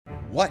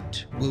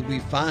What will we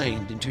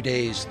find in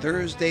today's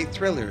Thursday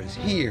Thrillers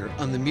here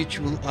on the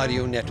Mutual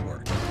Audio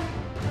Network?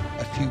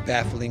 A few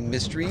baffling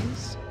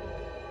mysteries?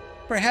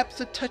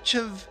 Perhaps a touch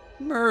of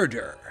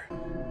murder?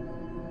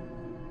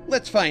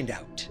 Let's find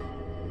out.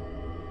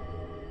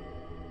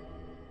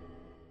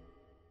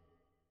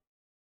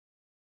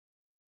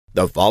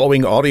 The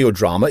following audio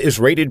drama is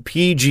rated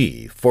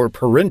PG for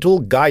parental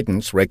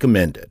guidance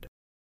recommended.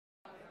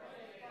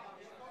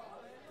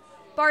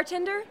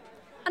 Bartender,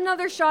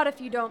 another shot if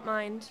you don't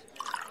mind.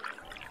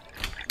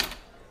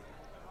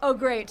 Oh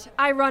great,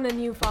 I run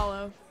and you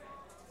follow.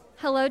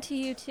 Hello to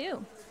you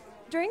too.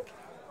 Drink?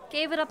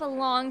 Gave it up a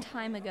long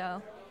time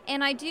ago.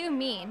 And I do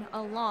mean a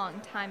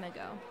long time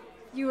ago.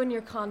 You and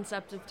your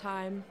concept of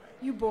time.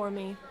 You bore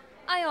me.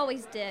 I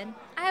always did.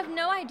 I have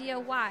no idea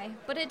why,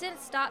 but it didn't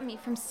stop me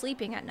from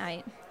sleeping at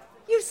night.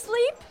 You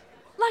sleep?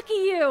 Lucky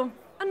you.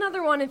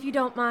 Another one if you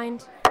don't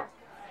mind.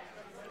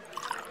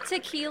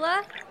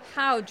 Tequila?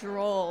 How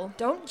droll.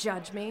 Don't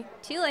judge me.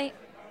 Too late.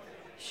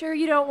 Sure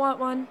you don't want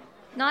one?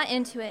 Not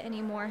into it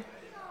anymore.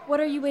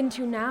 What are you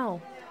into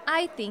now?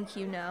 I think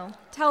you know.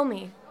 Tell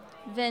me.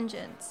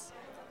 Vengeance.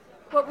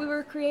 What we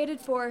were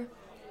created for.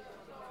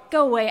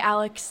 Go away,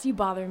 Alex. You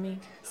bother me.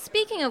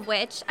 Speaking of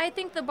which, I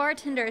think the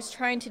bartender is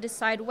trying to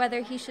decide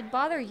whether he should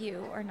bother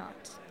you or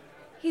not.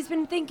 He's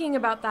been thinking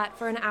about that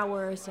for an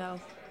hour or so.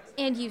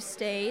 And you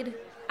stayed?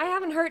 I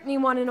haven't hurt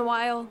anyone in a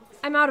while.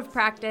 I'm out of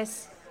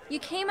practice. You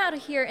came out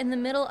of here in the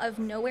middle of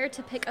nowhere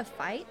to pick a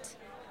fight?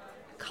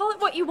 Call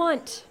it what you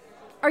want.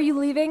 Are you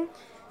leaving?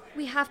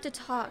 We have to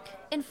talk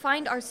and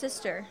find our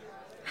sister.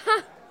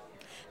 Ha!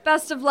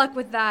 Best of luck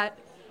with that.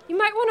 You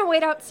might want to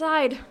wait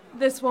outside.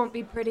 This won't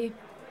be pretty.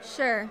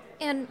 Sure.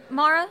 And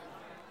Mara?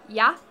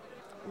 Yeah?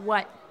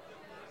 What?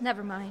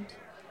 Never mind.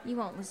 You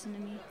won't listen to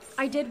me.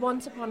 I did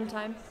once upon a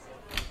time.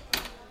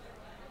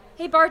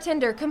 Hey,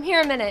 bartender, come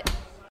here a minute.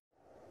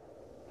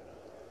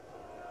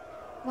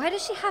 Why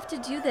does she have to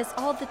do this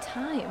all the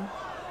time?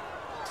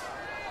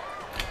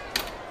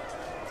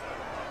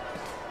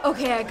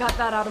 Okay, I got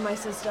that out of my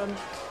system.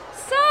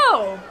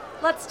 So,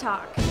 let's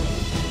talk.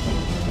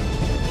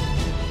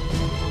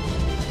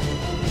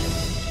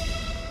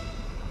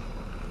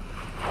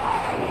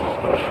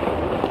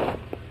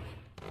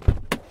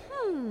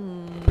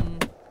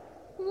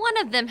 One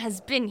of them has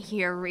been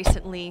here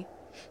recently.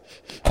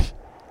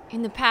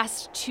 In the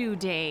past 2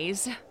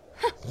 days.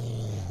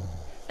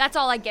 That's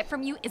all I get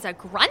from you is a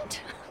grunt?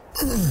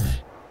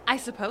 I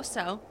suppose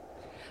so.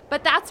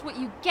 But that's what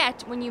you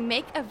get when you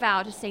make a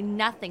vow to say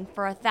nothing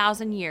for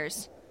 1,000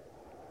 years.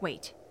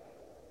 Wait,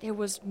 there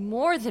was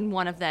more than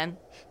one of them.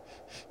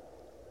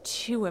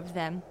 2 of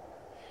them.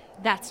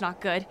 That's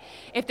not good.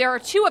 If there are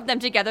 2 of them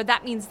together,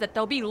 that means that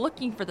they'll be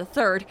looking for the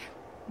third.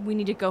 We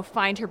need to go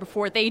find her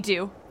before they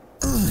do.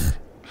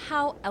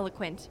 How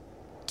eloquent.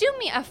 Do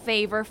me a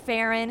favor,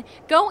 Farron.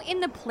 Go in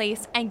the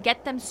place and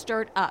get them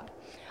stirred up.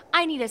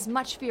 I need as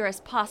much fear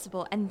as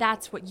possible, and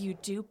that's what you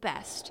do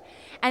best.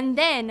 And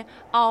then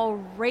I'll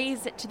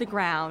raise it to the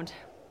ground.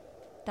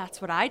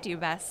 That's what I do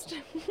best.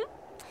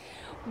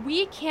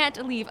 We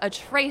can't leave a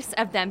trace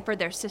of them for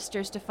their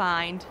sisters to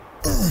find.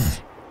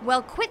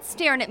 Well, quit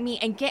staring at me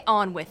and get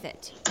on with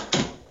it.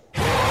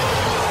 Nice.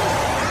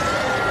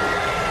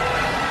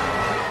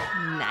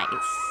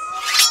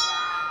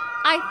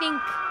 I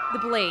think the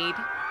blade.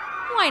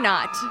 Why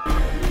not?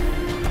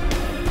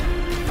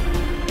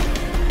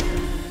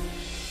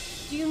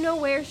 Do you know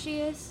where she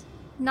is?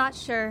 Not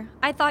sure.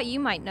 I thought you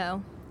might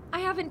know. I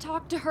haven't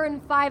talked to her in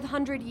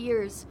 500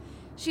 years.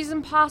 She's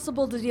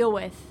impossible to deal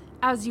with,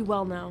 as you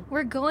well know.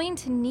 We're going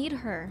to need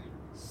her.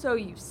 So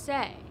you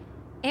say.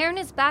 Erin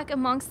is back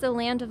amongst the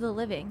land of the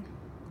living.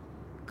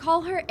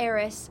 Call her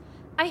Eris.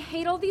 I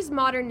hate all these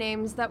modern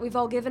names that we've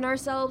all given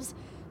ourselves.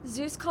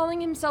 Zeus calling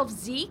himself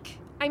Zeke?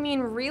 I mean,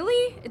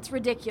 really? It's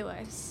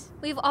ridiculous.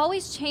 We've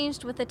always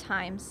changed with the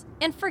times.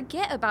 And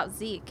forget about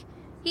Zeke.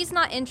 He's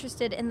not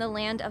interested in the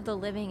land of the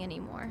living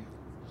anymore.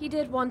 He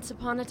did once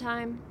upon a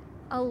time.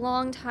 A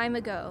long time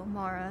ago,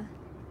 Mara.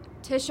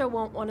 Tisha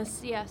won't want to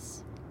see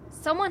us.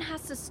 Someone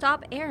has to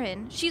stop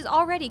Erin. She's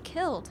already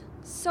killed.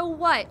 So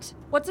what?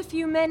 What's a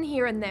few men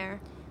here and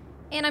there?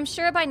 And I'm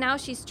sure by now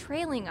she's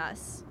trailing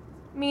us.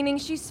 Meaning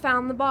she's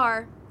found the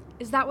bar.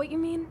 Is that what you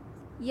mean?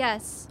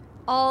 Yes.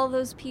 All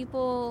those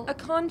people... A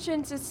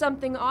conscience is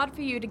something odd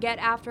for you to get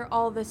after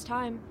all this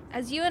time.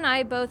 As you and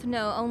I both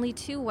know only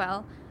too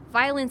well,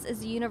 violence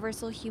is a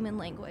universal human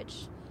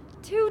language.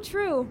 Too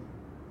true.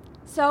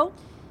 So?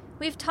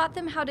 We've taught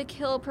them how to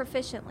kill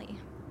proficiently.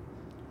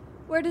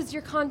 Where does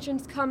your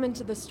conscience come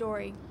into the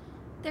story?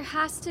 There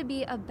has to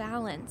be a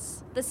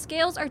balance. The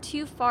scales are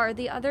too far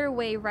the other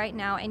way right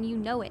now, and you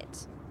know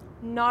it.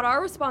 Not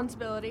our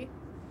responsibility.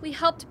 We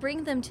helped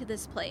bring them to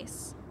this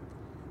place.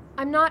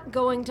 I'm not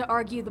going to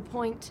argue the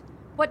point.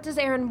 What does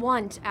Erin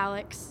want,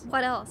 Alex?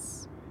 What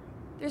else?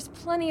 There's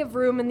plenty of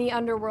room in the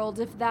underworld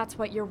if that's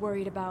what you're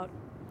worried about.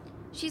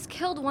 She's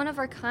killed one of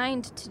our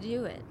kind to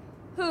do it.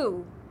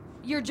 Who?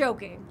 You're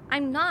joking.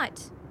 I'm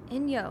not.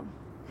 Inyo.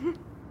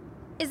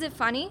 Is it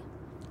funny?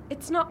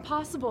 It's not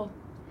possible.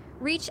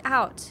 Reach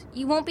out.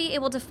 You won't be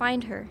able to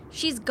find her.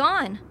 She's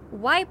gone.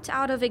 Wiped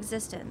out of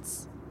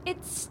existence.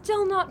 It's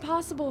still not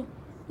possible.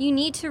 You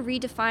need to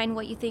redefine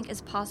what you think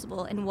is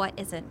possible and what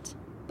isn't.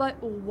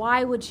 But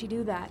why would she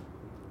do that?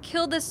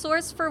 Kill the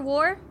source for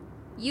war?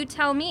 You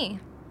tell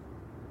me.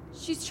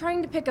 She's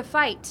trying to pick a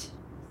fight.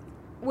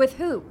 With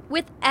who?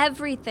 With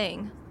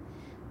everything.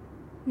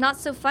 Not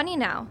so funny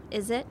now,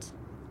 is it?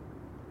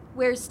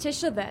 Where's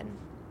Tisha then?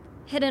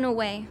 Hidden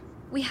away.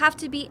 We have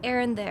to beat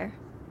Aaron there.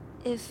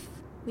 If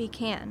we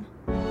can.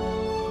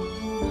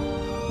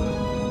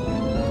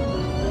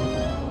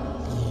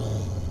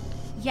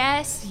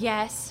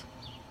 Yes.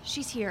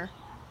 She's here.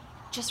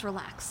 Just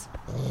relax.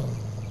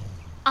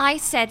 I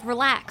said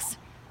relax.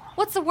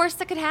 What's the worst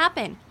that could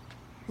happen?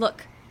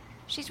 Look,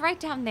 she's right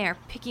down there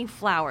picking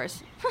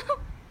flowers.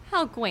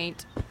 How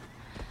quaint.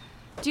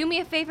 Do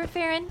me a favor,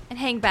 Farron, and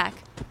hang back.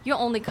 You'll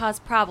only cause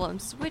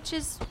problems, which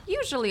is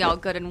usually all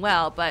good and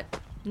well, but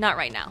not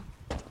right now.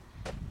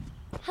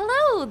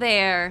 Hello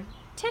there.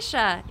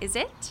 Tisha, is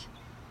it?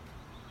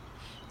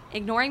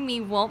 Ignoring me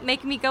won't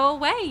make me go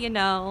away, you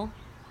know.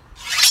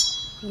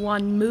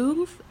 One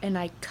move, and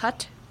I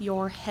cut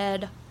your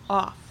head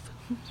off.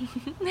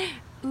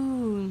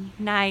 Ooh,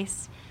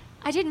 nice.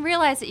 I didn't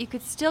realize that you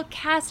could still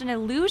cast an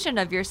illusion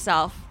of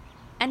yourself.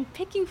 And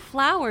picking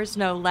flowers,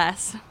 no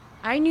less.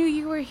 I knew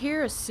you were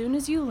here as soon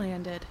as you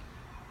landed.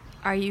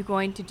 Are you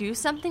going to do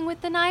something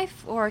with the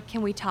knife, or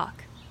can we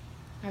talk?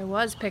 I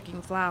was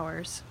picking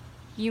flowers.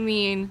 You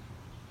mean...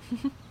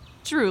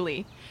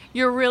 Truly,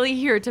 you're really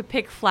here to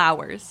pick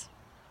flowers.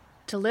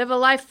 To live a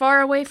life far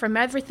away from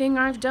everything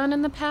I've done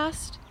in the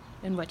past,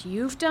 and what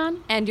you've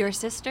done. And your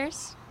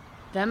sisters?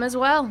 Them as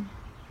well.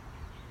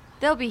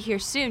 They'll be here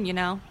soon, you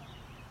know.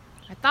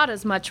 I thought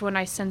as much when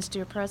I sensed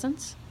your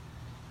presence.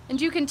 And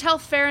you can tell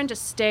Farron to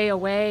stay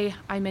away.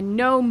 I'm in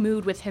no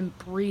mood with him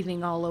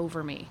breathing all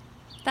over me.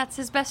 That's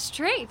his best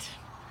trait.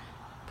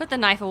 Put the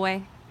knife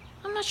away.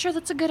 I'm not sure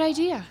that's a good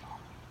idea.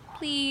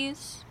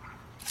 Please.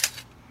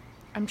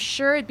 I'm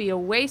sure it'd be a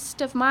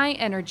waste of my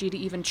energy to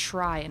even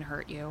try and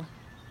hurt you.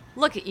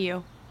 Look at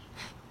you.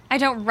 I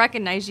don't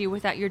recognize you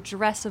without your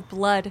dress of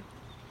blood.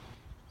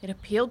 It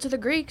appealed to the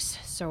Greeks,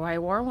 so I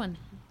wore one.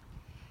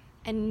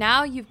 And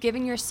now you've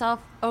given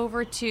yourself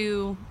over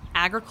to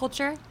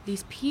agriculture?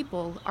 These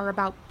people are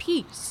about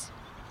peace.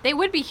 They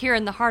would be here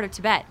in the heart of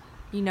Tibet.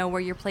 You know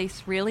where your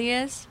place really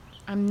is?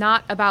 I'm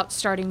not about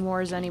starting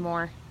wars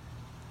anymore.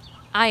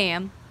 I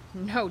am.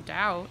 No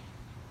doubt.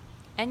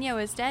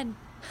 Enyo is dead.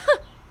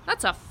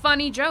 That's a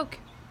funny joke.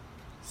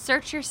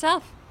 Search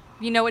yourself.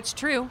 You know it's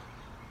true.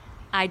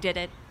 I did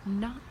it.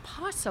 Not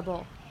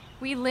possible.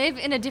 We live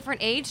in a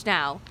different age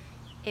now.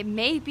 It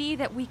may be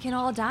that we can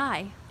all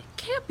die. It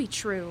can't be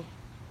true.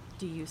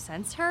 Do you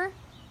sense her?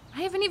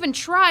 I haven't even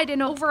tried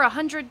in over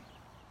 100...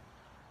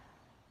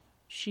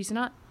 She's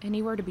not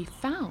anywhere to be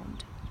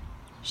found.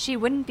 She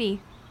wouldn't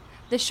be.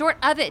 The short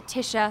of it,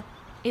 Tisha,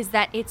 is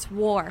that it's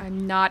war.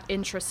 I'm not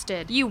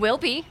interested. You will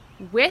be.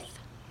 With?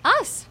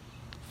 Us.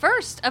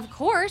 First, of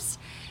course.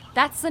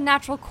 That's the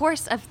natural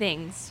course of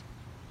things.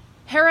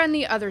 Hera and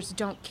the others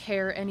don't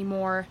care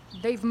anymore.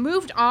 They've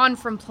moved on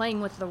from playing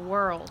with the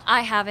world.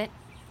 I haven't.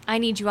 I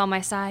need you on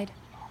my side.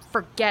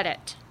 Forget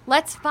it.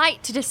 Let's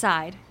fight to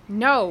decide.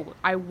 No,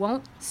 I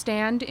won't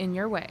stand in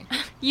your way.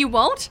 You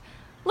won't?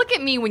 Look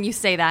at me when you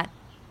say that.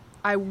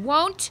 I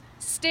won't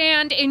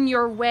stand in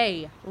your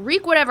way.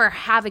 Wreak whatever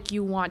havoc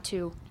you want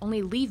to.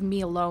 Only leave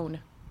me alone.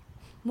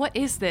 What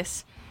is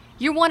this?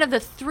 You're one of the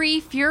 3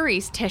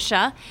 Furies,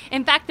 Tisha.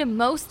 In fact, the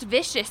most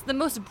vicious, the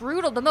most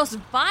brutal, the most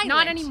violent.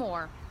 Not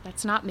anymore.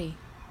 That's not me.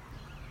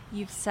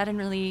 You've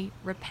suddenly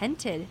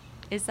repented.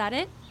 Is that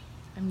it?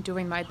 I'm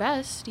doing my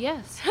best,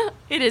 yes.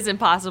 It is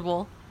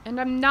impossible. And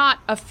I'm not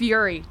a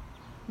Fury.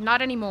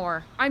 Not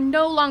anymore. I'm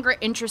no longer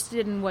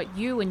interested in what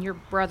you and your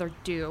brother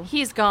do.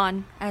 He's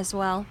gone as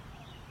well.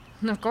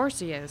 Of course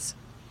he is.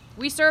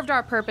 We served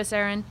our purpose,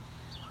 Aaron.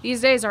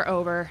 These days are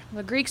over.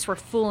 The Greeks were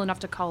fool enough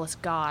to call us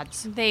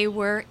gods. They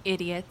were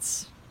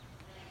idiots.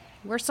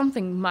 We're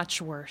something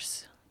much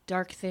worse.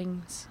 Dark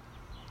things.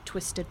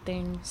 Twisted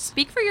things.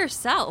 Speak for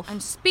yourself. I'm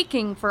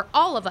speaking for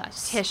all of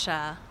us.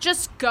 Tisha.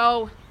 Just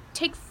go.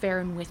 Take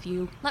Farron with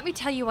you. Let me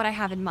tell you what I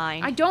have in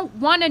mind. I don't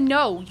want to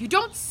know. You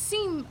don't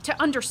seem to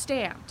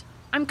understand.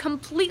 I'm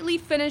completely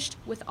finished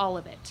with all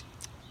of it.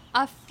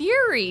 A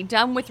Fury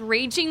done with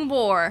raging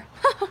war.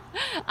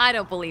 I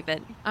don't believe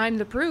it. I'm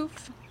the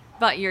proof.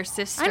 But your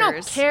sisters... I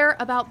don't care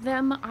about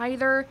them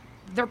either.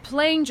 Their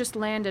plane just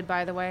landed,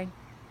 by the way.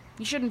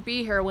 You shouldn't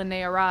be here when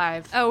they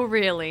arrive. Oh,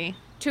 really?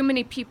 Too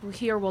many people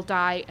here will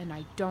die, and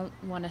I don't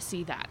want to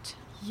see that.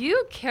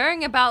 You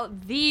caring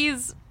about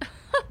these...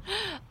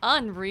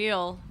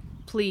 Unreal.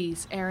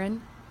 Please,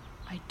 Aaron.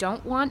 I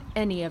don't want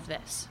any of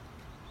this.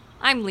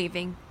 I'm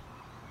leaving.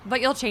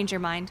 But you'll change your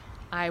mind.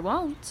 I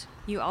won't.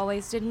 You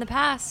always did in the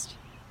past.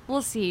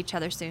 We'll see each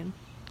other soon.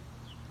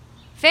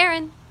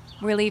 Farron,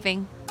 we're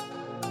leaving.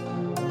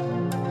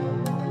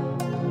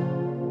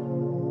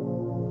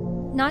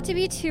 Not to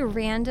be too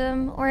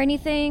random or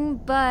anything,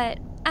 but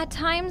at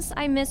times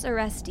I miss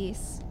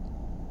Orestes.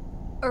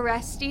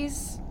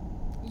 Orestes?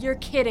 You're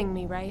kidding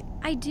me, right?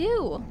 I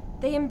do.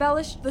 They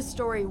embellished the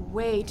story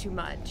way too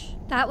much.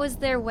 That was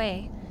their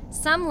way.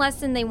 Some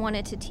lesson they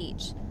wanted to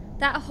teach.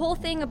 That whole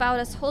thing about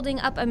us holding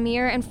up a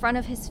mirror in front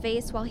of his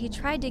face while he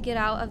tried to get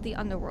out of the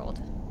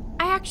underworld.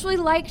 I actually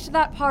liked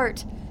that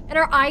part. And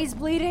our eyes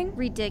bleeding?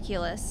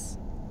 Ridiculous.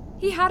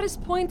 He had his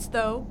points,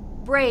 though.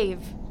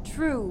 Brave,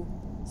 true,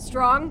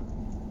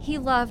 strong. He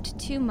loved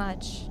too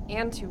much.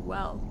 And too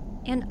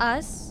well. And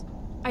us?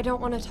 I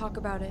don't want to talk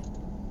about it.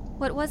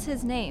 What was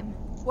his name?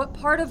 What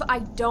part of I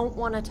don't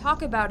want to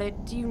talk about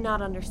it do you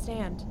not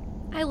understand?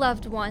 I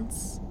loved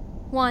once.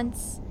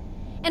 Once.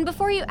 And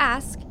before you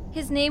ask,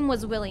 his name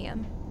was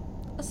William.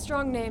 A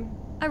strong name.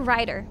 A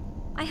writer.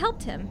 I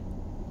helped him.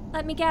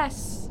 Let me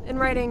guess. In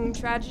writing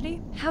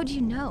tragedy? How'd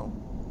you know?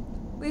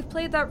 We've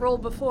played that role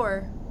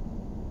before.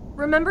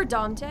 Remember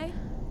Dante?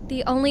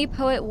 The only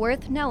poet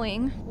worth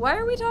knowing. Why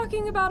are we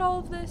talking about all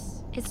of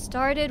this? It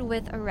started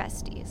with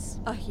Orestes.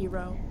 A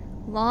hero.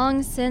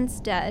 Long since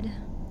dead.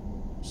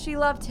 She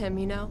loved him,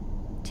 you know.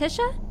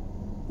 Tisha?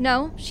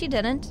 No, she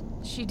didn't.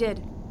 She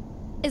did.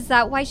 Is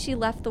that why she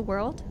left the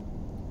world?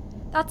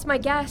 That's my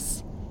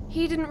guess.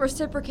 He didn't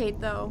reciprocate,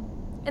 though.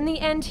 In the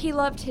end, he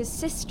loved his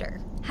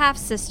sister.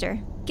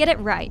 Half-sister. Get it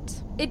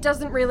right. It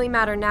doesn't really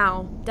matter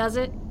now, does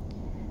it?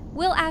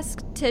 We'll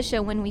ask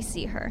Tisha when we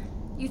see her.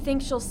 You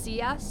think she'll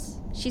see us?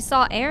 She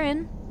saw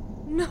Aaron.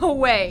 No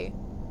way.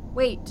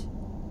 Wait.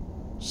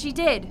 She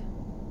did.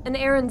 And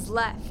Aaron's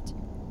left.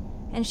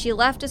 And she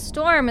left a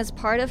storm as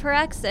part of her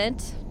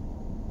exit.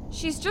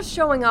 She's just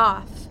showing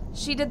off.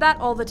 She did that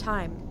all the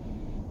time.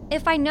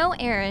 If I know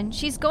Aaron,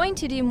 she's going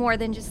to do more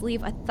than just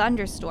leave a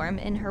thunderstorm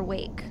in her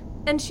wake.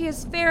 And she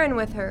has Farron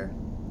with her.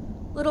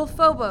 Little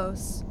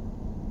Phobos.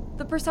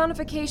 The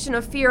personification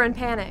of fear and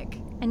panic.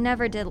 I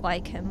never did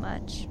like him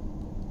much.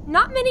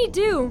 Not many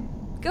do.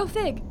 Go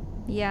fig.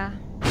 Yeah.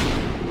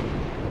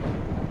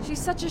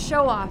 She's such a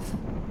show-off.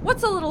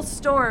 What's a little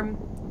storm?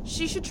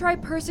 She should try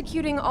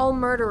persecuting all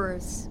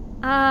murderers.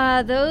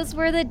 Ah, those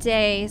were the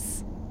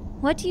days.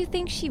 What do you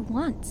think she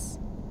wants?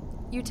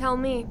 You tell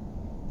me.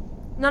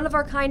 None of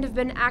our kind have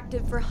been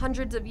active for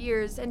hundreds of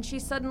years, and she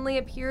suddenly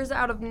appears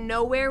out of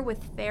nowhere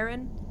with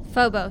Farron?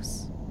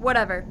 Phobos.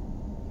 Whatever.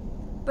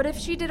 But if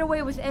she did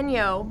away with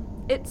Enyo,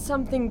 it's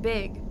something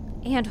big.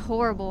 And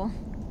horrible.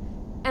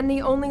 And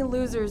the only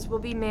losers will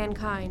be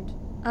mankind.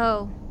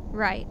 Oh,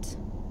 right.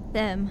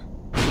 Them.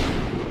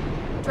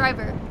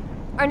 Driver,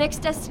 our next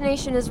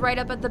destination is right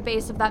up at the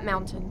base of that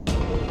mountain.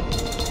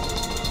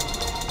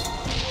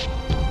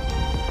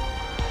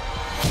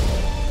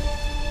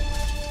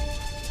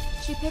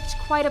 She picked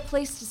quite a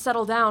place to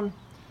settle down.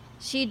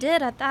 She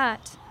did at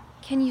that.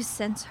 Can you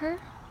sense her?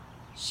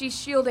 She's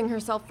shielding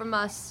herself from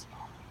us.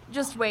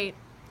 Just wait.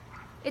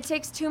 It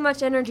takes too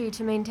much energy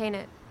to maintain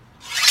it.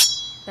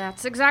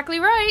 That's exactly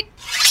right.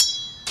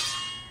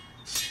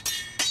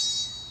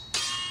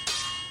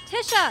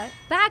 Tisha,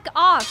 back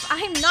off.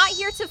 I'm not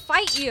here to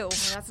fight you.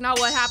 That's not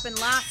what happened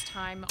last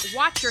time.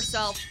 Watch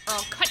yourself or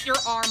I'll cut your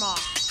arm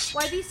off.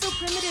 Why be so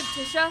primitive,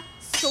 Tisha?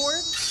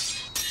 Sword?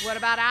 What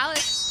about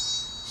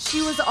Alex?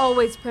 She was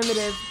always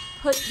primitive.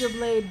 Put your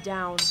blade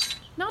down.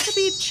 Not to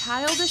be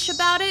childish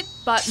about it,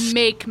 but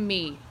make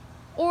me.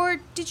 Or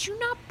did you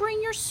not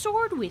bring your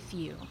sword with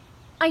you?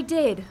 I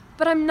did,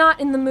 but I'm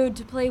not in the mood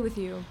to play with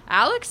you.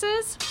 Alex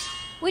is.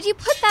 Would you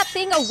put that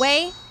thing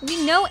away?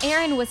 We know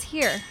Aaron was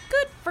here.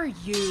 Good for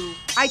you.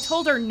 I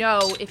told her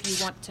no if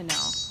you want to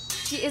know.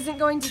 She isn't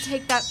going to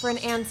take that for an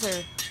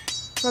answer.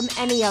 From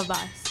any of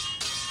us.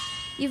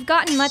 You've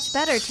gotten much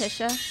better,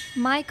 Tisha.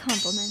 My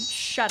compliments.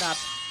 Shut up.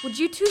 Would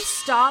you two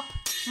stop?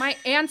 My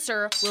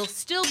answer will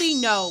still be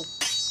no.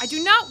 I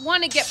do not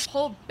want to get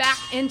pulled back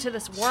into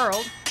this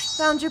world.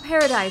 Found your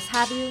paradise,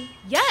 have you?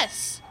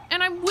 Yes,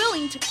 and I'm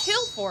willing to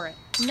kill for it.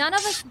 None of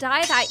us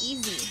die that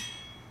easy.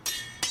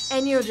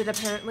 Enyo did,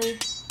 apparently.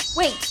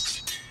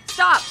 Wait!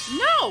 Stop!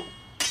 No!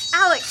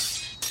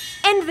 Alex!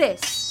 End this!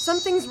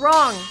 Something's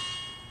wrong!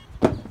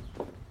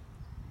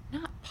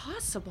 Not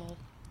possible.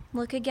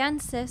 Look again,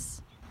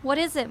 sis. What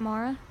is it,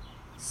 Mara?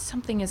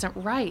 Something isn't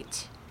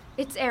right.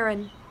 It's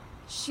Erin.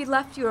 She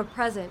left you a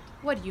present.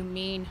 What do you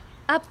mean?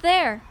 Up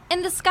there,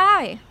 in the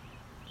sky.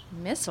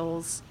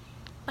 Missiles?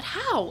 But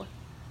how?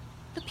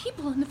 The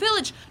people in the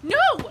village.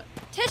 No!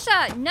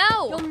 Tisha,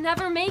 no! You'll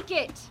never make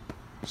it!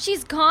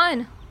 She's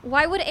gone.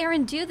 Why would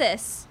Aaron do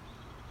this?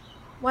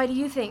 Why do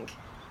you think?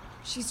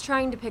 She's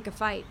trying to pick a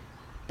fight.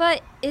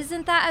 But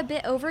isn't that a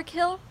bit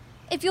overkill?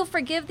 If you'll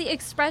forgive the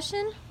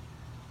expression?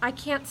 I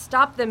can't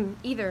stop them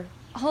either.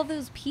 All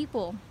those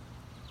people.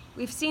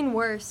 We've seen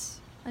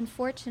worse.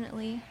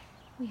 Unfortunately,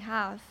 we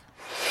have.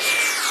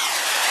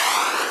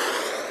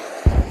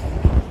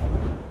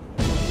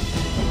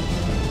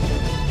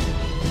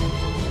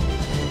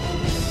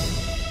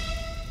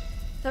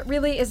 That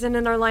really isn't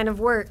in our line of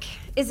work,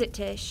 is it,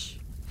 Tish?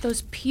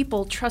 Those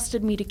people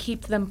trusted me to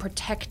keep them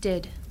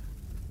protected.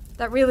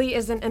 That really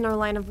isn't in our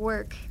line of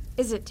work,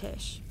 is it,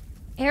 Tish?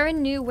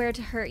 Erin knew where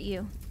to hurt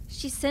you.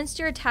 She sensed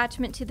your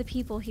attachment to the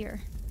people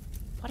here.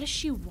 What does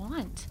she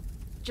want?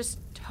 Just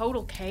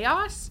total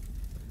chaos?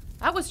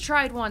 That was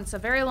tried once, a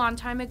very long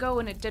time ago,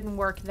 and it didn't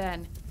work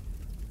then.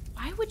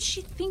 Why would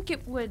she think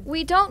it would?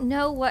 We don't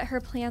know what her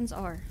plans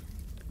are.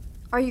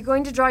 Are you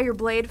going to draw your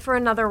blade for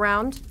another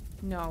round?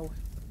 No.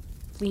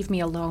 Leave me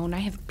alone. I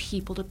have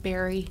people to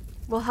bury.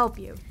 We'll help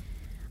you.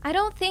 I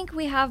don't think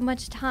we have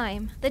much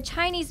time. The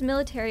Chinese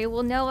military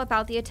will know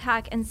about the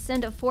attack and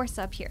send a force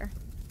up here.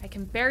 I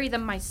can bury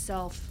them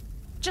myself.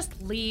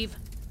 Just leave.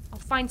 I'll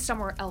find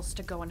somewhere else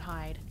to go and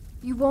hide.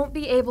 You won't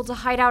be able to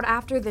hide out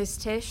after this,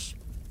 Tish.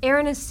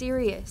 Aaron is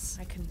serious.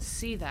 I can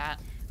see that.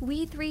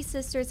 We three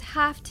sisters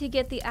have to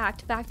get the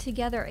act back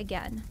together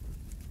again.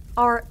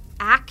 Our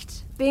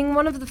act? Being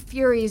one of the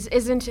Furies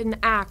isn't an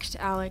act,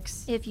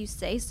 Alex. If you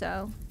say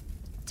so.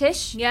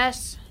 Tish?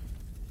 Yes.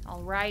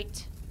 All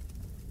right.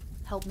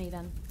 Help me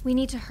then. We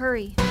need to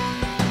hurry.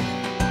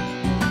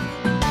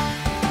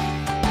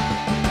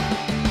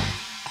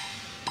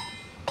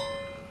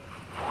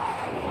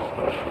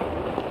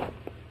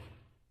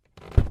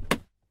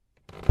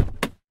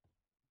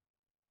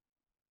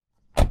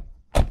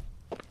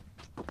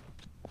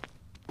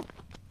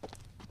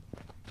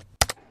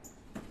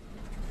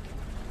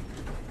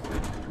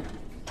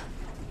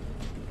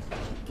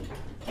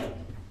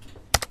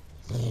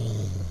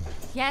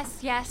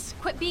 Yes,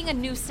 quit being a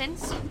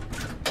nuisance.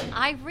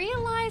 I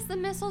realized the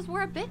missiles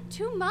were a bit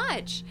too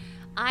much.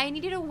 I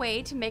needed a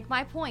way to make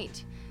my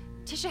point.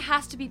 Tisha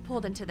has to be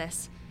pulled into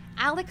this.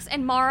 Alex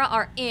and Mara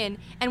are in,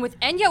 and with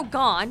Enyo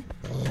gone,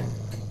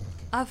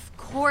 of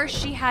course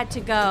she had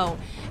to go.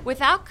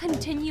 Without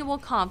continual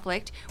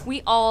conflict,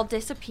 we all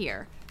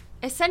disappear.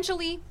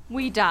 Essentially,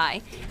 we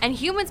die, and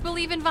humans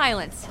believe in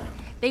violence.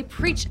 They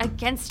preach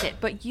against it,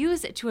 but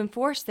use it to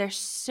enforce their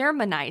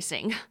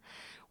sermonizing.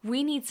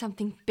 We need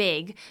something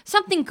big,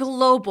 something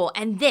global,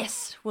 and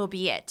this will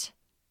be it.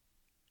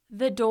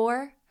 The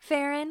door,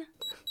 Farron?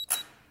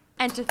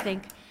 And to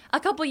think,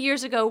 a couple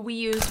years ago we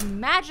used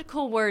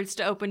magical words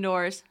to open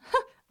doors.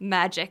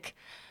 Magic.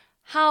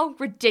 How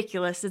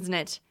ridiculous, isn't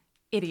it?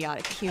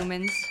 Idiotic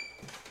humans.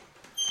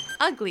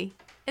 Ugly,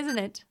 isn't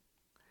it?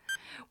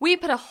 We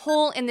put a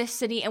hole in this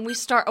city and we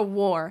start a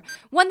war,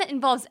 one that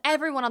involves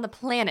everyone on the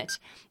planet.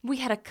 We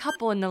had a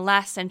couple in the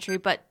last century,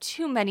 but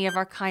too many of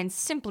our kind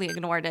simply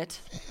ignored it.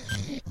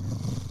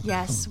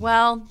 Yes,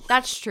 well,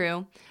 that's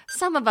true.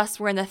 Some of us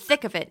were in the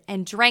thick of it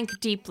and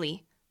drank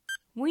deeply.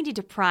 We need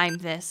to prime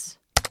this.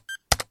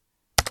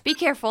 Be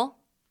careful.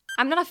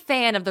 I'm not a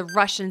fan of the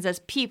Russians as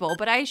people,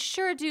 but I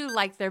sure do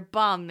like their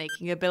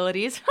bomb-making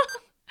abilities.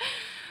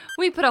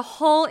 We put a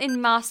hole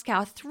in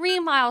Moscow 3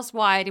 miles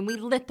wide and we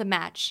lit the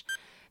match.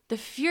 The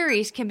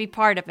Furies can be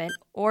part of it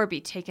or be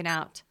taken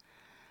out.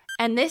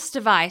 And this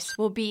device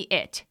will be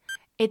it.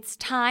 It's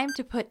time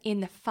to put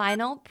in the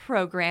final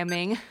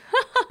programming.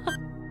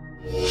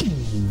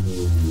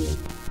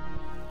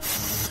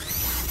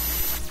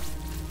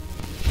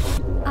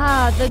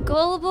 Ah, the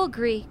gullible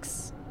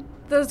Greeks.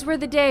 Those were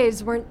the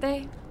days, weren't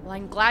they? Well,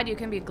 I'm glad you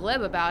can be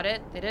glib about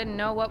it. They didn't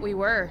know what we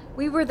were.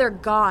 We were their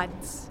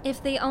gods.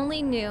 If they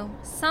only knew.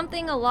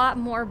 Something a lot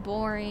more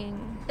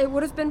boring. It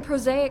would have been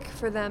prosaic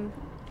for them.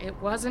 It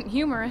wasn't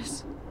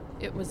humorous.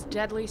 It was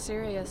deadly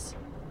serious.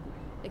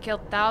 They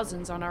killed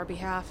thousands on our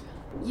behalf.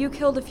 You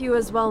killed a few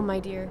as well, my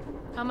dear.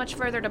 How much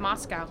further to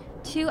Moscow?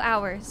 2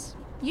 hours.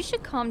 You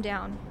should calm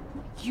down.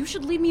 You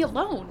should leave me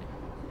alone.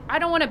 I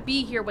don't want to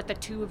be here with the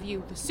two of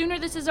you. The sooner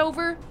this is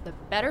over, the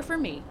better for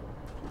me.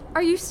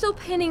 Are you still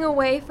pinning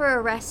away for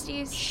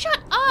Orestes?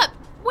 Shut up!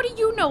 What do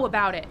you know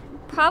about it?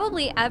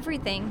 Probably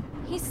everything.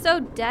 He's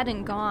so dead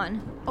and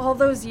gone. All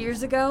those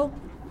years ago?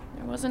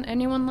 There wasn't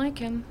anyone like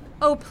him.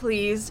 Oh,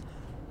 please.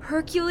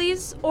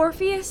 Hercules?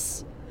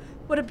 Orpheus?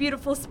 What a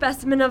beautiful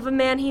specimen of a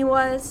man he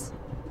was.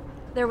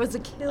 There was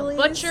Achilles.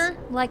 A butcher?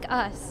 Like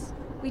us.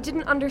 We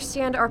didn't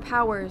understand our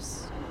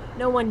powers.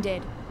 No one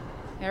did.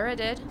 Hera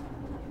did.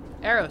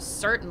 Eros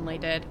certainly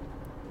did.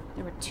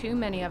 There were too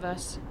many of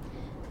us.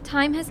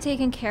 Time has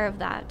taken care of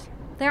that.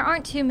 There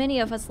aren't too many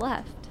of us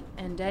left.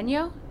 And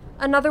Enyo?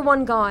 Another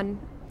one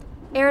gone.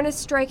 Aaron is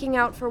striking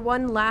out for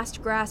one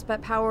last grasp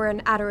at power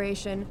and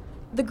adoration.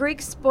 The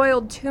Greeks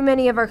spoiled too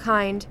many of our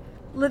kind.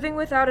 Living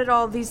without it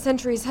all these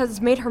centuries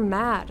has made her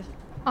mad.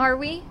 Are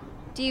we?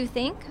 Do you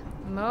think?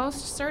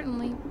 Most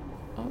certainly.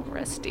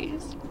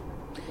 Orestes.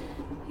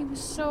 He was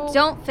so...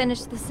 Don't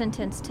finish the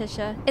sentence,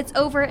 Tisha. It's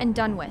over and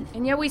done with.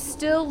 And yet we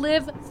still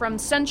live from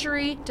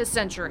century to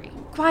century.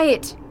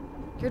 Quiet!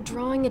 You're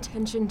drawing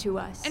attention to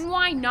us. And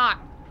why not?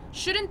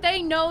 Shouldn't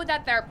they know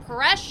that their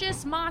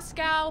precious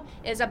Moscow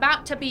is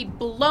about to be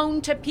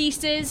blown to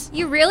pieces?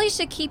 You really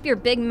should keep your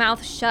big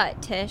mouth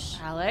shut, Tish.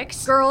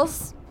 Alex?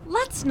 Girls,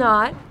 let's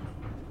not.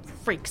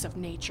 Freaks of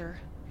nature.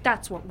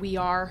 That's what we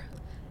are.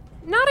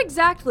 Not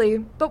exactly,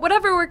 but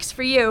whatever works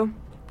for you.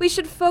 We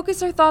should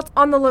focus our thoughts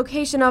on the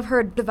location of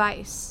her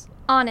device.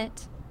 On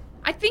it.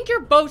 I think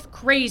you're both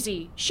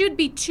crazy. Should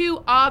be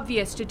too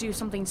obvious to do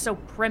something so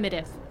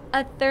primitive.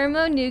 A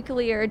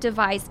thermonuclear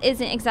device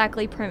isn't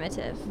exactly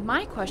primitive.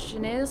 My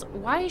question is,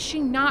 why is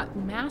she not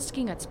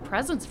masking its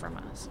presence from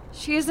us?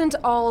 She isn't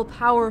all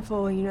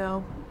powerful, you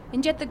know.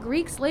 And yet the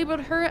Greeks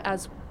labeled her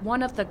as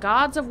one of the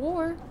gods of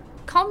war.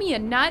 call me a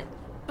nut,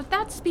 but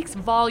that speaks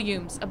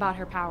volumes about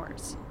her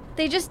powers.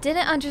 They just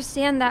didn't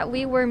understand that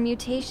we were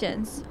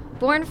mutations,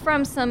 born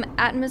from some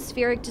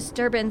atmospheric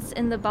disturbance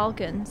in the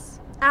Balkans.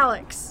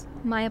 Alex.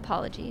 My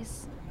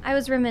apologies. I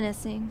was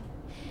reminiscing.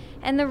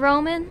 And the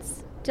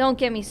Romans? Don't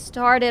get me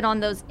started on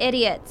those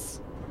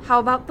idiots. How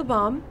about the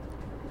bomb?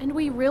 And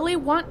we really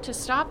want to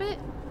stop it?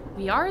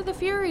 We are the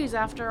Furies,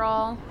 after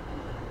all.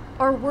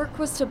 Our work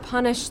was to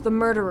punish the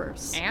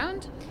murderers.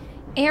 And?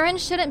 Aaron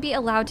shouldn't be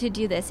allowed to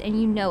do this,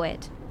 and you know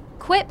it.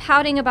 Quit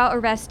pouting about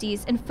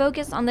Orestes and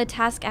focus on the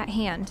task at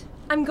hand.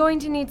 I'm going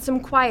to need some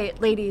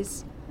quiet,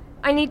 ladies.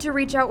 I need to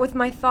reach out with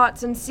my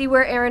thoughts and see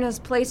where Erin has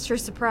placed her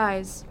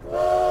surprise.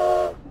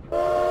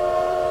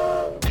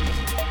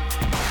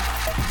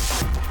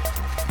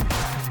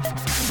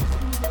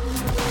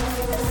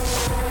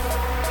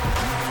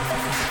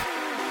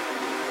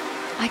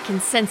 I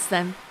can sense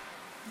them.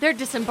 They're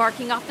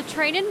disembarking off the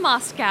train in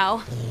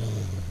Moscow.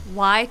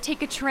 Why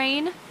take a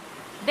train?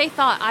 They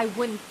thought I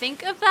wouldn't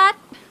think of that?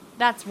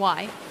 That's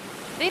why.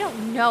 They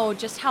don't know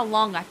just how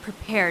long I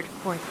prepared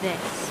for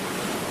this.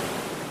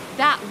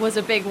 That was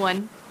a big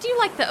one. Do you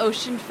like the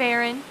ocean,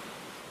 Farron?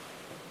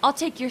 I'll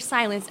take your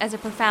silence as a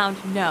profound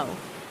no.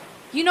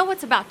 You know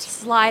what's about to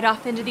slide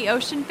off into the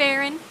ocean,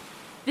 Farron?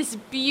 This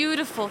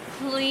beautiful,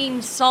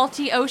 clean,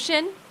 salty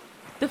ocean?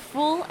 The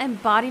full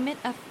embodiment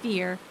of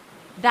fear.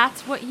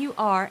 That's what you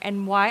are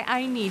and why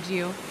I need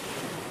you.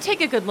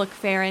 Take a good look,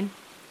 Farron.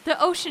 The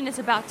ocean is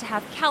about to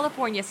have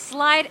California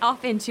slide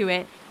off into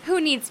it. Who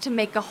needs to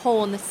make a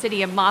hole in the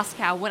city of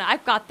Moscow when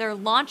I've got their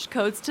launch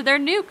codes to their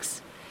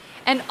nukes?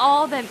 And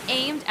all them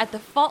aimed at the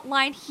fault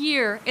line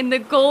here in the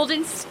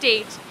Golden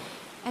State.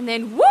 And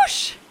then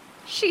whoosh!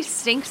 She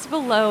sinks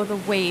below the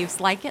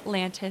waves like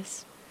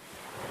Atlantis.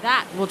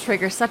 That will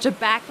trigger such a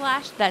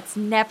backlash that's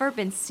never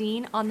been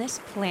seen on this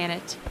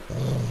planet.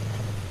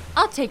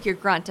 I'll take your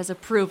grunt as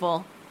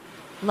approval.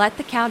 Let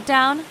the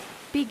countdown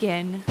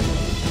begin.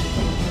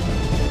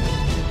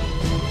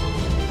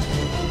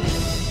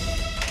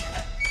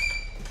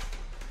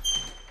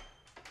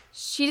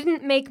 She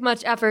didn't make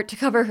much effort to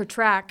cover her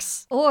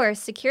tracks. Or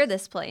secure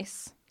this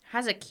place.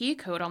 Has a key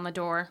code on the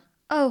door.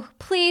 Oh,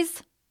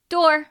 please.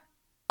 Door.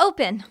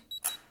 Open.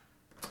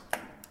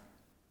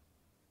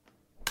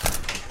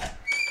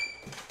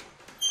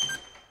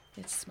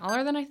 It's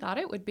smaller than I thought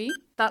it would be.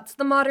 That's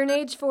the modern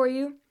age for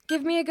you.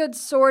 Give me a good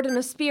sword and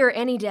a spear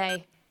any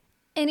day.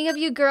 Any of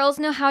you girls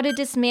know how to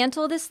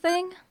dismantle this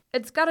thing?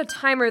 It's got a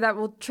timer that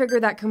will trigger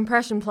that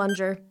compression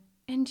plunger.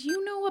 And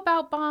you know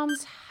about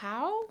bombs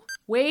how?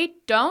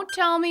 Wait, don't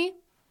tell me.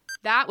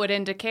 That would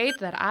indicate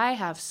that I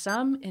have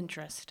some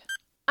interest.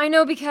 I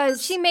know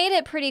because... She made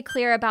it pretty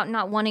clear about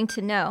not wanting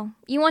to know.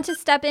 You want to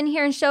step in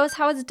here and show us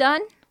how it's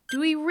done? Do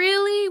we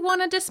really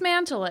want to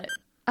dismantle it?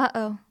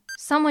 Uh-oh.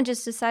 Someone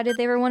just decided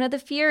they were one of the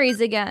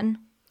Furies again.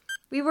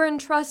 We were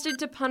entrusted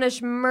to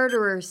punish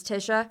murderers,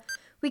 Tisha.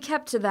 We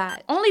kept to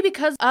that. Only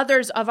because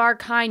others of our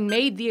kind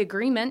made the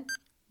agreement.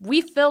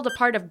 We filled a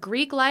part of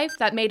Greek life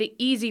that made it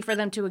easy for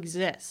them to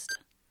exist.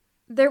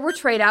 There were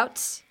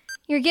trade-outs.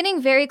 You're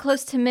getting very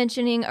close to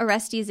mentioning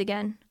Orestes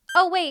again.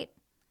 Oh, wait.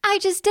 I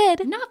just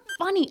did. Not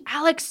funny,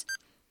 Alex.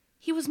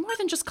 He was more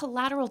than just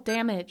collateral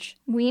damage.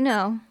 We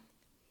know.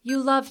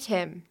 You loved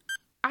him.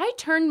 I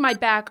turned my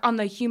back on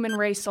the human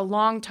race a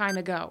long time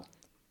ago.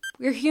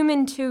 We're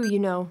human too, you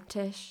know,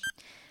 Tish.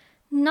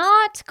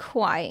 Not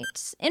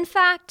quite. In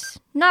fact,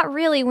 not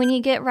really when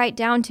you get right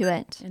down to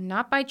it. And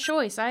not by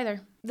choice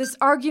either. This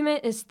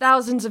argument is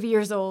thousands of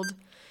years old.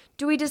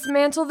 Do we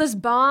dismantle this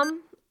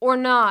bomb or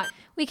not?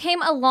 We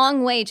came a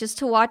long way just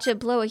to watch it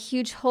blow a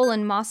huge hole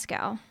in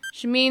Moscow.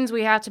 Which means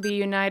we have to be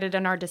united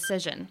in our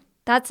decision.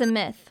 That's a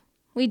myth.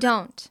 We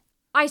don't.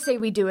 I say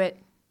we do it.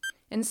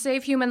 And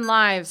save human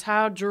lives.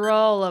 How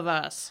droll of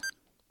us.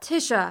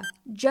 Tisha,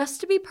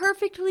 just to be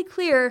perfectly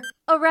clear,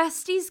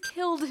 Orestes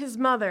killed his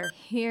mother.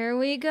 Here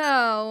we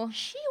go.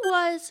 She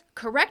was,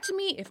 correct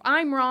me if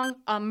I'm wrong,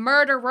 a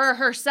murderer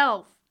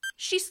herself.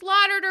 She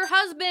slaughtered her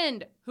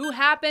husband, who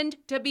happened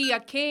to be a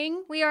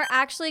king. We are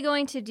actually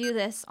going to do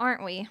this,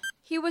 aren't we?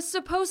 He was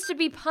supposed to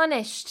be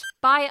punished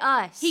by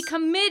us. He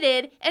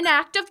committed an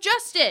act of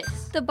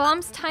justice. The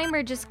bomb's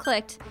timer just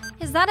clicked.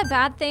 Is that a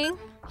bad thing?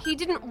 He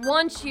didn't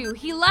want you.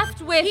 He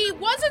left with... He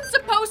wasn't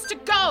supposed to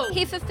go.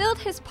 He fulfilled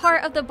his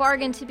part of the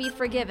bargain to be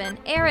forgiven.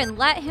 Aaron,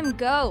 let him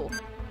go.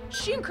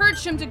 She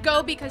encouraged him to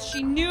go because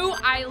she knew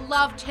I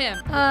loved him.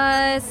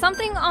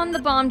 Something on the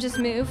bomb just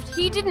moved.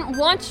 He didn't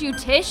want you,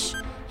 Tish.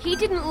 He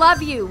didn't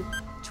love you.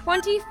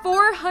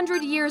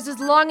 2,400 years is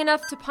long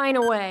enough to pine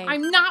away.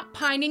 I'm not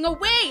pining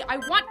away. I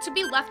want to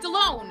be left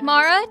alone.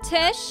 Mara,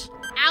 Tish?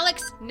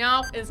 Alex,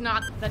 now is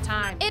not the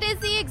time. It is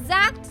the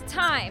exact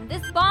time.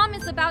 This bomb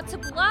is about to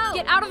blow.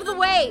 Get out of the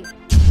way.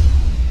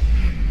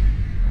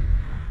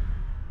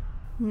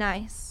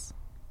 Nice.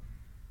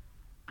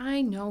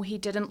 I know he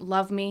didn't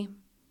love me.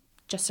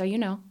 Just so you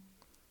know.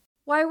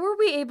 Why were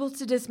we able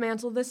to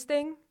dismantle this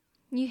thing?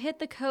 You hit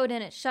the code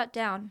and it shut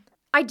down.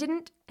 I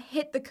didn't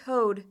hit the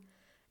code.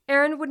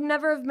 Erin would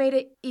never have made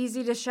it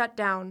easy to shut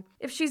down.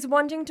 If she's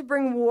wanting to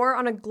bring war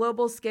on a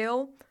global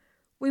scale,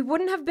 We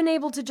wouldn't have been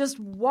able to just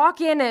walk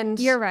in and...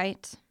 You're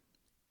right.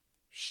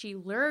 She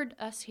lured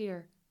us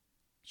here.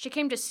 She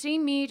came to see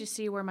me, to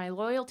see where my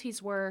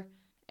loyalties were.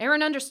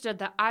 Erin understood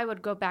that I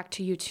would go back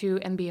to you two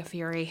and be a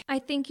Fury. I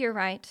think you're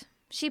right.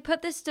 She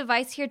put this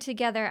device here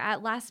together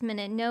at last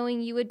minute,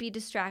 knowing you would be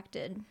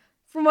distracted.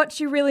 From what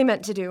she really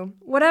meant to do.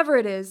 Whatever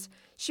it is,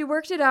 she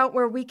worked it out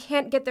where we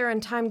can't get there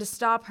in time to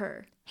stop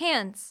her.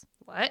 Hands.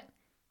 What?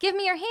 Give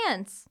me your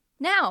hands.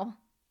 Now.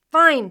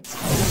 Fine.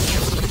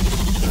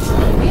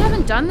 We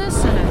haven't done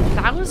this in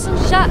 1,000...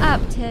 Shut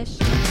up, Tish.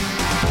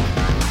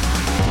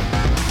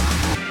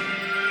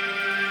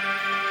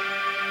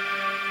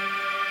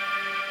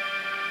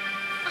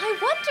 I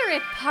wonder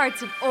if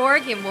parts of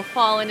Oregon will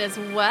fall in as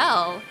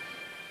well.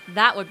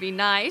 That would be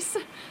nice.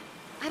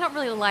 I don't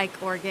really like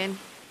Oregon.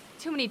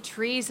 Too many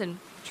trees and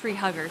tree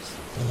huggers.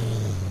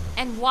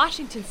 And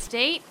Washington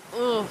State?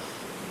 Ooh,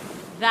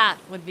 that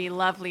would be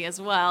lovely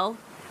as well.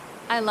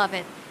 I love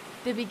it.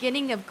 The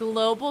beginning of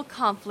global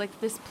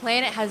conflict this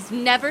planet has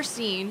never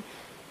seen.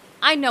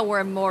 I know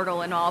we're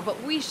immortal and all,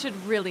 but we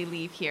should really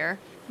leave here.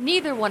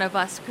 Neither one of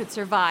us could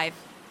survive,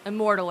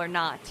 immortal or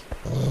not.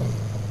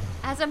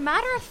 As a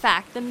matter of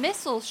fact, the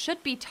missiles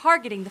should be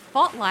targeting the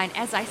fault line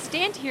as I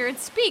stand here and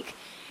speak.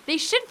 They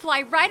should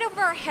fly right over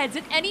our heads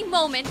at any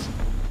moment.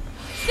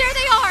 There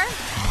they are!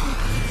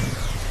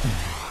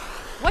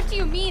 What do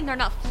you mean they're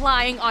not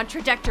flying on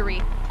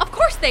trajectory? Of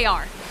course they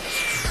are!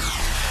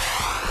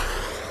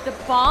 The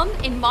bomb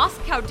in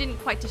Moscow didn't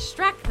quite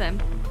distract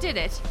them, did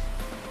it?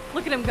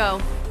 Look at them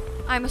go.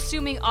 I'm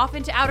assuming off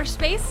into outer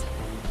space?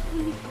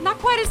 Not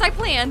quite as I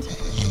planned.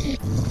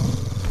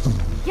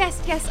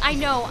 Yes, I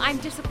know, I'm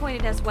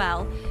disappointed as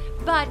well.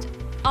 But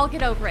I'll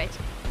get over it.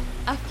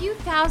 A few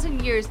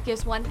thousand years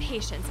gives one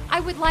patience.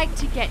 I would like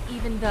to get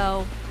even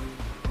though...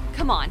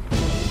 Come on.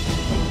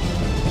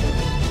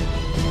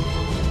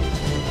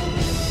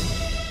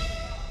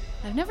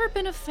 I've never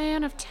been a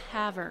fan of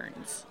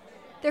taverns.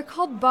 They're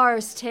called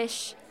bars,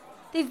 Tish.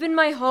 They've been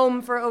my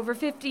home for over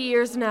 50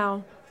 years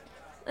now.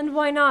 And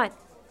why not?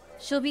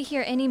 She'll be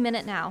here any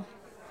minute now.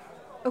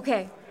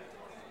 Okay.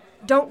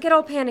 Don't get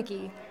all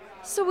panicky.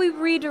 So we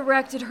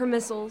redirected her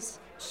missiles.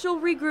 She'll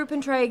regroup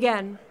and try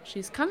again.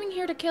 She's coming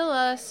here to kill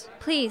us.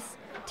 Please,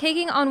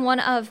 taking on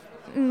one of,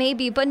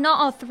 maybe, but not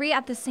all three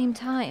at the same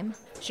time.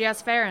 She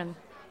has Farron.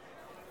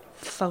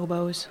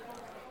 Phobos.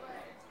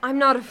 I'm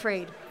not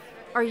afraid.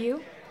 Are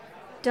you?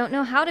 Don't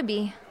know how to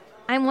be.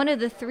 I'm one of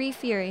the 3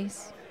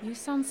 Furies. You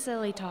sound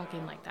silly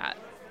talking like that.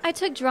 I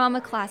took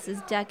drama classes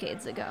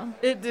decades ago.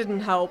 It didn't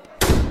help.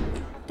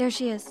 There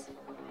she is.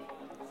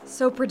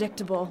 So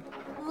predictable.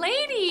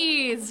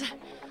 Ladies!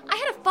 I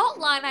had a fault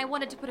line I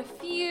wanted to put a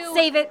few...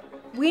 Save it.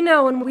 We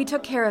know and we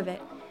took care of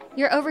it.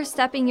 You're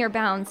overstepping your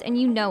bounds,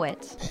 and you know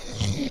it.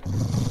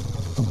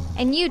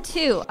 And you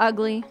too,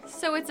 ugly.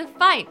 So it's a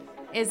fight,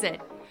 is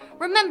it?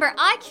 Remember,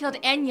 I killed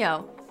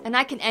Enyo, and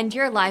I can end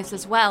your lives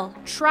as well.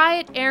 Try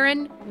it,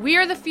 Erin. We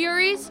are the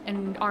Furies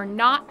and are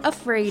not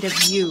afraid of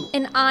you.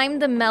 And I'm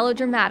the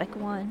melodramatic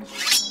one.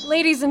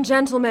 Ladies and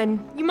gentlemen,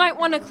 you might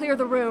want to clear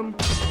the room.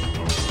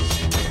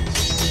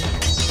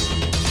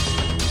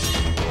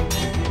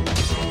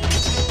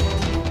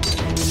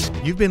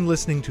 You've been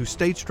listening to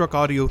Stagestruck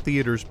Audio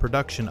Theater's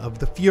production of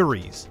The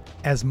Furies,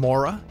 as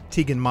Maura,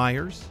 Tegan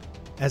Myers,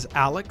 as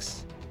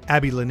Alex,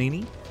 Abby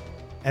Lanini,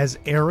 as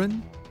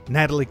Erin,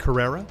 Natalie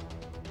Carrera,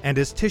 and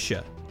as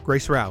Tisha,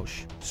 Grace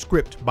Roush,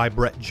 script by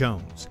Brett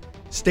Jones.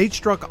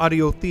 Stagestruck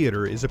Audio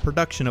Theater is a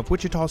production of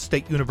Wichita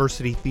State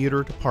University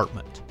Theater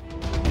Department.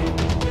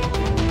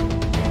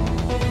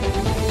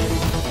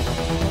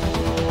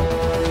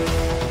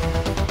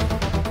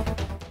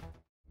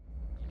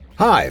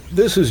 Hi,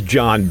 this is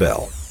John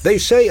Bell. They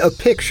say a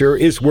picture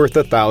is worth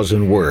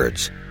 1,000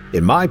 words.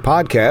 In my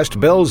podcast,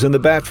 Bells in the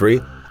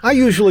Battery, I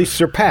usually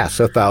surpass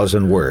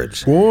 1,000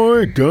 words.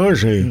 Boy,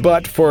 does he.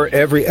 But for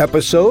every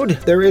episode,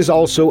 there is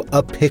also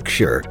a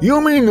picture.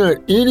 You mean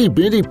that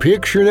itty-bitty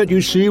picture that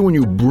you see when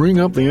you bring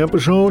up the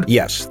episode?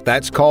 Yes,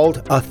 that's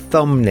called a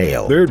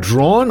thumbnail. They're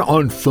drawn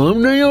on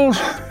thumbnails?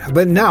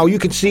 But now you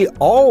can see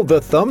all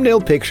the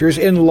thumbnail pictures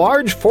in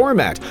large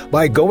format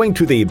by going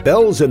to the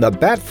Bells in the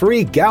Bat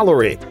Free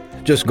gallery.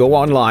 Just go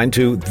online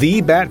to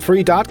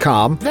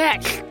thebatfree.com.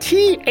 That's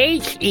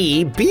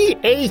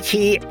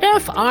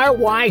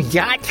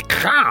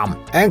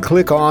TheBatfree.com. And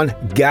click on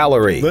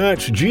Gallery.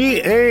 That's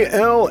Gally.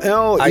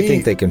 I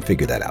think they can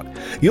figure that out.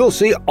 You'll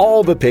see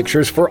all the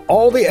pictures for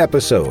all the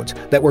episodes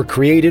that were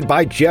created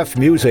by Jeff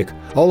Music,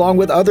 along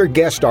with other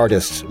guest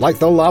artists like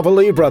the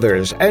Lavalley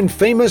Brothers and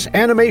famous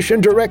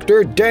animation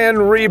director Dan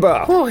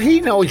Reba. Well, he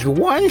knows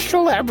one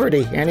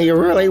celebrity, and he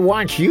really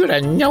wants you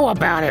to know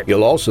about it.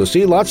 You'll also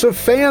see lots of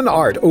fan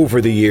art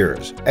over the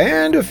years,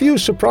 and a few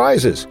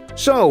surprises.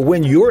 So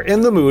when you're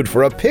in the mood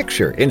for a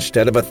picture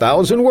instead of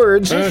 1,000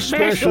 words,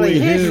 especially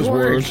his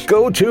words,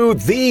 go to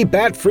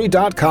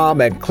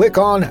thebatfree.com and click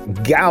on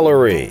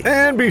Gallery.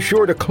 And be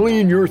sure to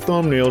clean your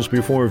thumbnails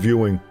before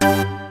viewing.